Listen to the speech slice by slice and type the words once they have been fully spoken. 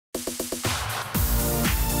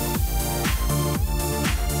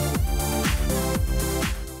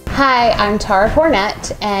Hi, I'm Tara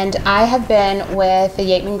Cornett, and I have been with the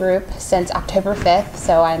Yateman Group since October 5th,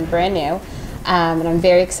 so I'm brand new, and I'm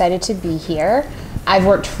very excited to be here. I've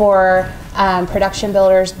worked for production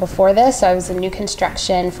builders before this, so I was in new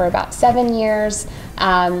construction for about 7 years,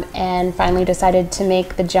 and finally decided to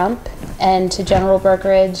make the jump into general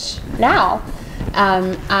brokerage now.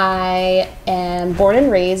 I am born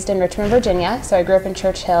and raised in Richmond, Virginia, so I grew up in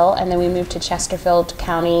Church Hill, and then we moved to Chesterfield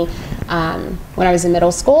County when I was in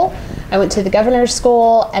middle school. I went to the governor's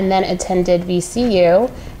school and then attended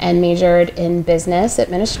VCU and majored in business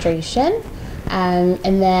administration.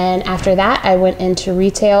 And then after that, I went into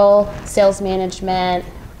retail, sales management,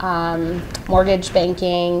 mortgage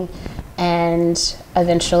banking, and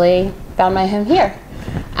eventually found my home here.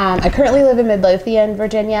 I currently live in Midlothian,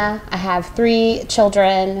 Virginia. I have 3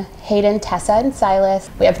 children, Hayden, Tessa, and Silas.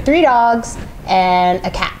 We have 3 dogs and a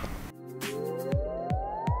cat.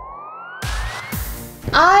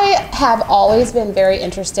 I have always been very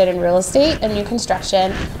interested in real estate and new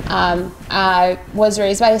construction. I was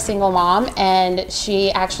raised by a single mom, and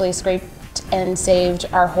she actually scraped and saved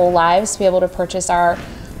our whole lives to be able to purchase our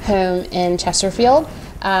home in Chesterfield.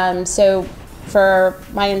 So for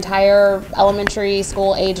my entire elementary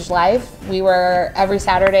school age life, we were every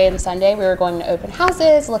Saturday and Sunday we were going to open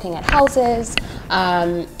houses, looking at houses,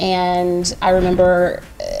 and I remember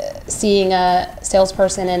seeing a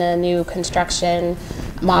salesperson in a new construction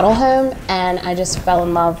model home, and I just fell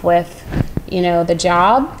in love with, the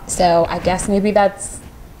job. So I guess maybe that's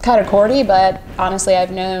kind of corny, but honestly,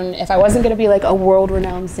 I've known if I wasn't going to be like a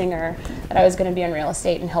world-renowned singer, that I was going to be in real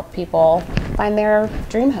estate and help people find their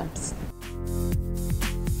dream homes.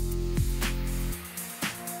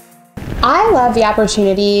 I love the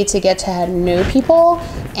opportunity to get to know people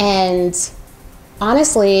and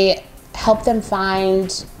honestly help them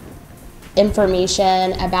find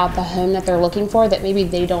information about the home that they're looking for that maybe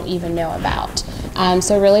they don't even know about.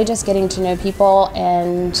 So really just getting to know people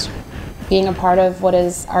and being a part of what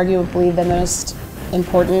is arguably the most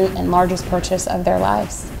important and largest purchase of their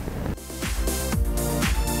lives.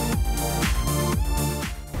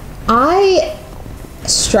 I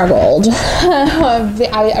struggled.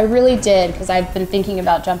 I really did, because I've been thinking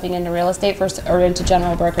about jumping into real estate or into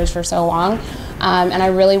general brokerage for so long, and I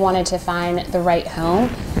really wanted to find the right home.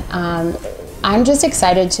 I'm just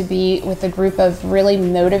excited to be with a group of really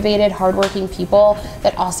motivated, hardworking people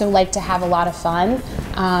that also like to have a lot of fun,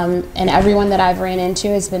 and everyone that I've ran into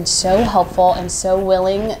has been so helpful and so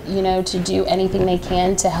willing, to do anything they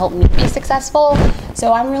can to help me be successful.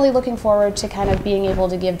 So I'm really looking forward to kind of being able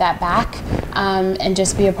to give that back, and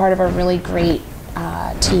just be a part of a really great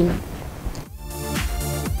team.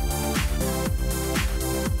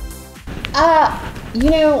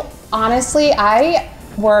 Honestly, I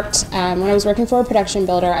worked, when I was working for a production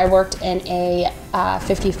builder, I worked in a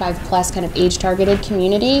 55 plus kind of age targeted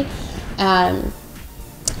community. And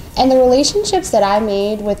the relationships that I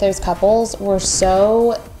made with those couples were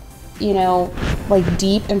so,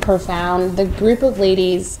 deep and profound. The group of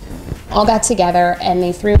ladies all got together and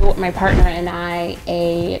they threw my partner and I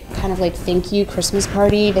a kind of thank you Christmas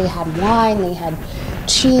party. They had wine, they had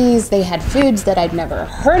cheese, they had foods that I'd never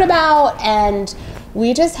heard about, and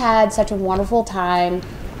we just had such a wonderful time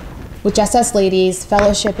with just us ladies,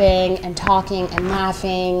 fellowshipping and talking and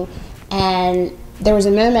laughing. And there was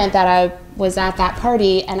a moment that I was at that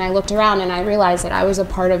party and I looked around and I realized that I was a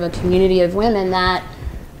part of a community of women that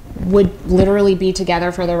would literally be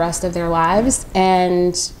together for the rest of their lives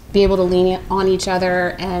and be able to lean on each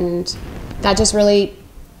other, and that just really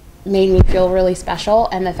made me feel really special.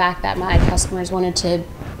 And the fact that my customers wanted to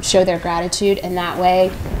show their gratitude in that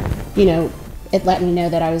way, it let me know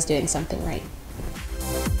that I was doing something right.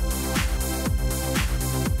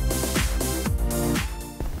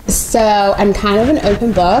 So I'm kind of an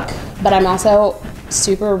open book, but I'm also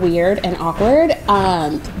super weird and awkward.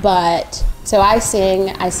 So I sing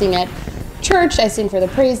at church, I sing for the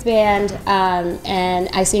praise band, and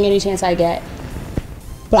I sing any chance I get.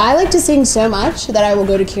 But I like to sing so much that I will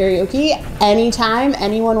go to karaoke anytime.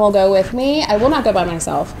 Anyone will go with me. I will not go by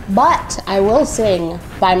myself, but I will sing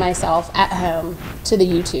by myself at home to the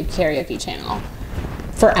YouTube karaoke channel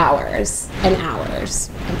for hours and hours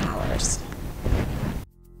and hours.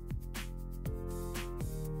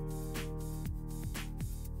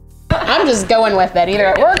 I'm just going with it. Either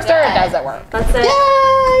it works or it doesn't work. That's it.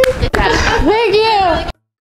 Yay! Thank you.